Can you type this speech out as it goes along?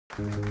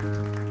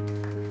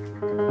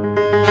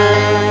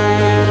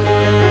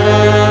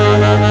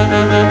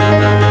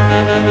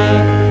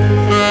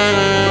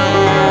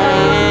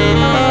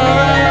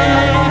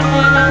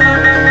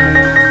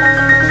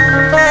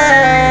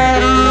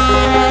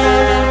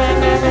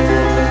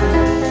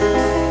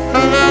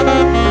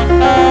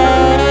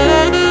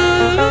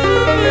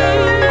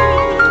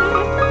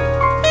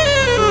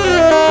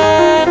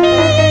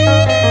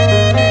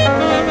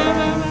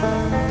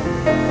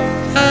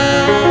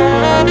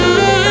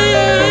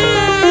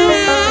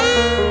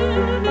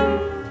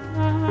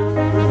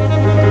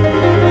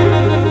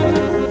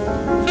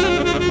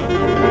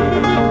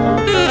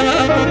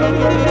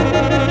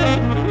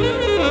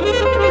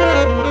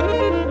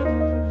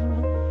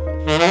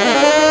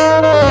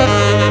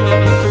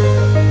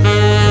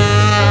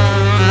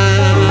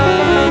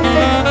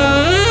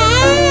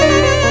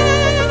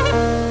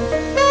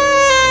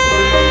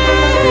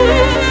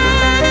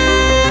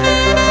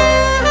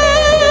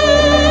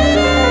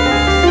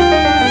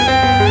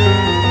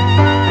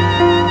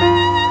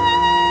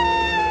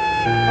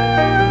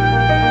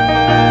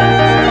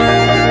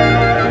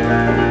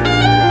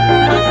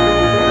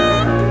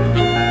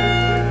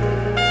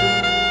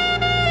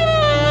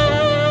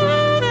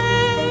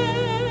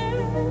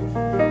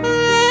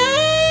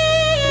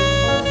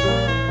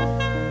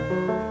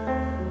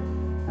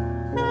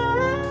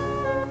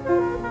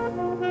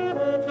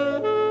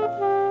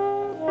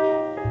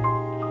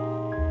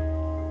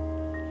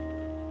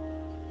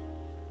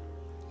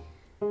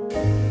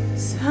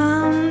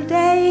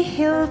Someday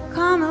he'll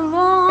come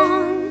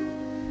along,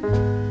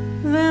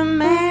 the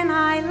man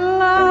I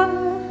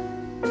love,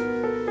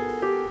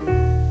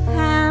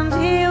 and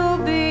he'll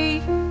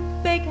be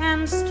big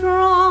and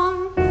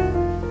strong,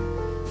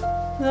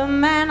 the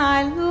man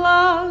I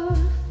love.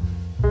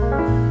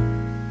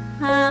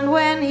 And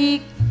when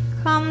he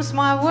comes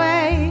my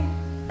way,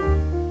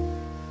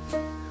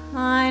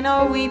 I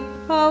know we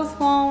both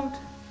won't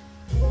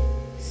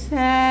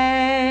say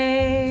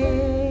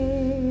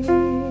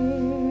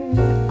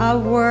a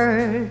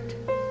word.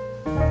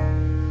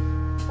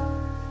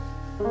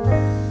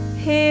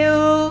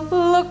 He'll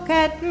look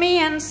at me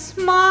and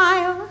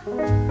smile,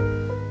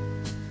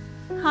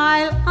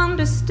 I'll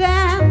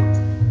understand,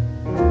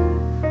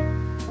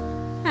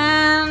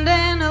 and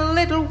in a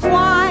little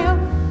while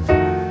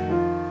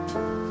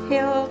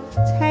he'll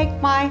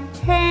take my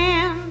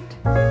hand,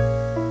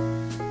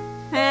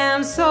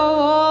 and so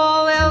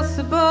all else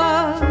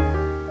above,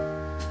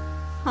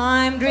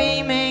 I'm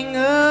dreaming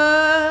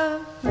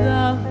of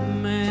the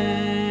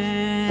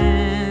man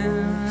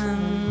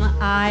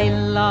I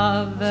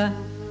love.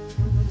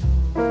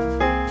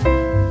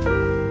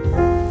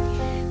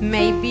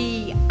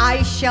 Maybe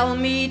I shall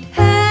meet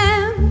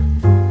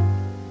him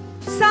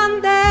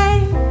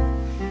Sunday,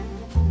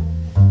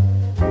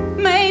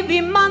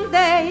 maybe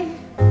Monday,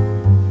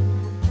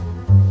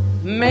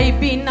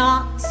 maybe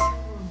not.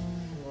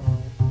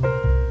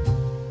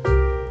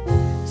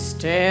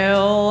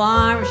 Still,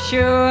 I'm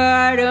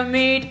sure to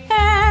meet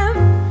him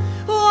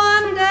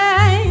one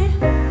day.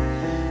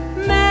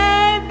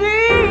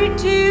 Maybe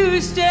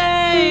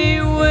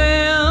Tuesday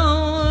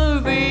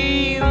will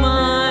be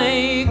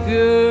my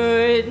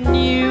good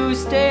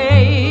news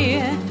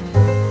day.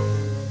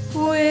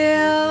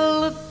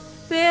 We'll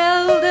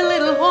build a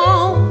little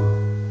home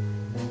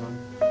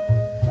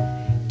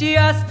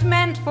just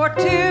meant for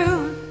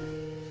two,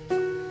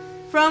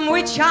 from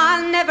which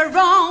I'll never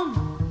roam.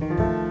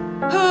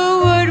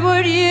 Who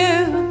would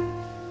you?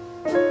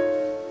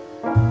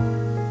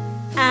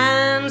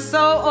 And so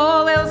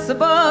all else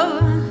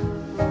above,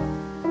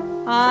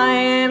 I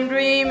am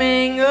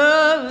dreaming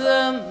of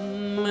the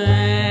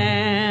man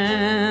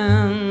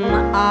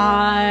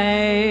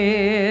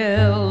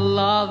I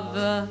love.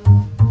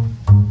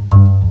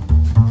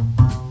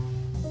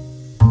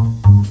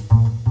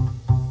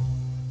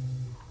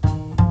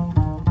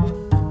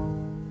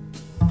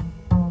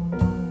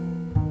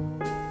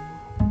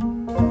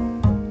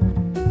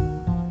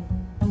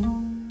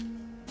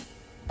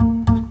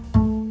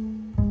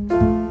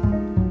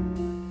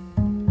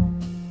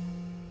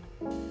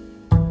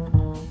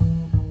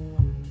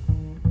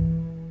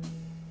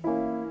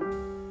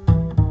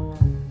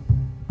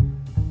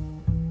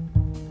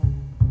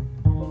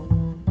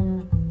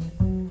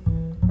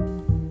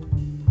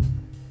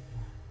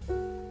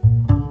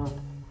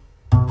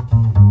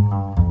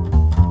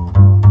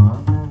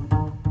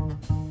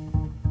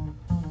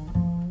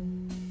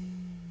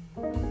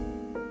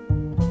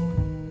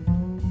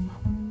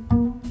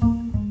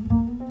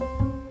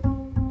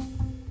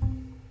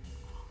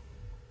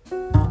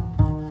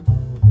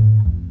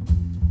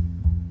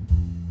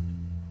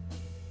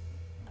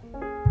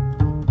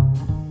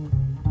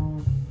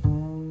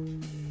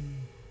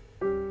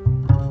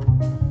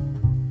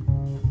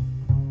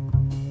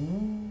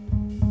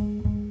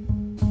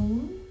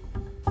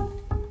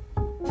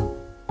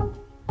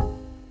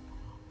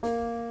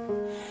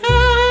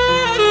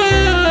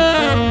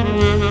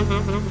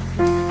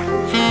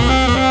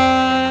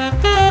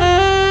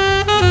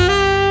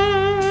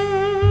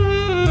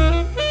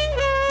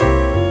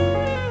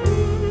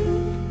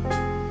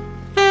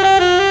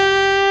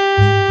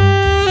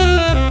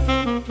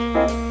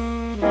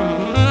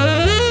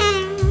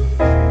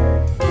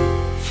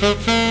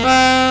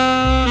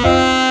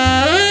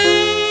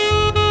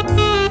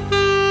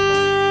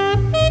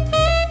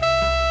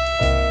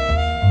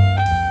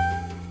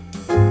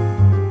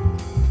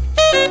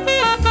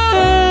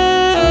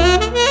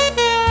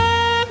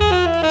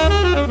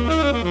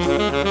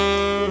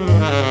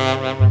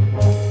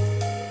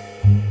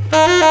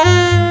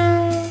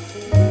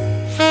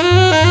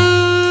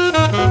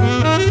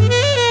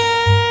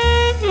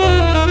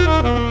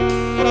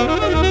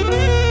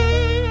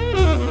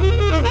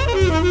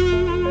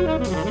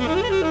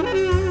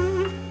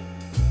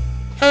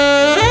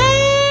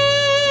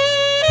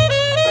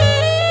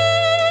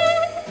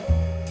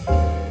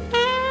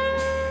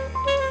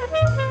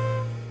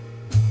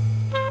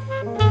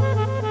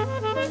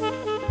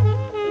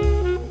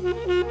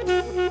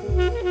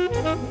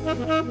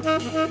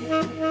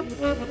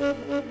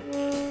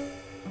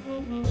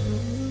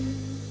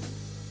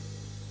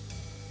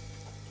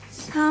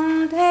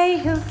 someday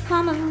he'll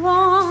come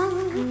along,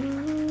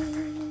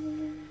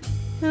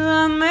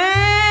 the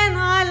man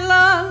I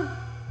love,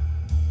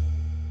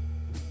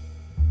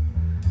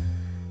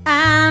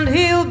 and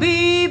he'll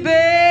be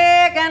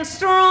big and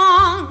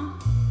strong,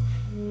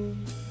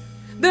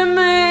 the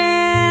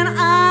man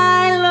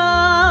I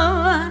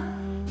love.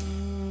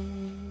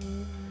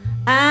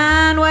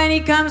 And when he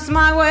comes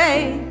my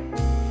way,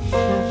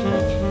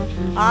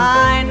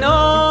 I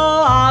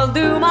know I'll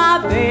do my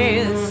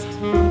best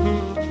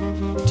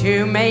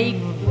to make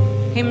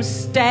him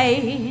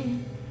stay.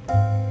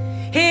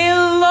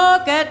 He'll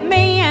look at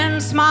me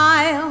and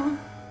smile,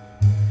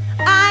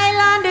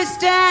 I'll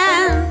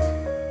understand,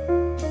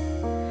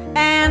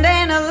 and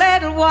in a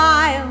little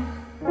while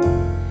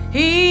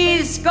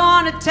he's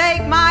gonna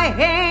take my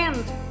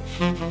hand,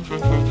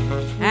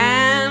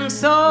 and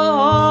so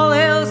all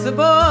else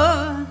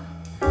above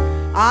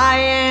I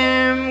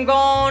am gonna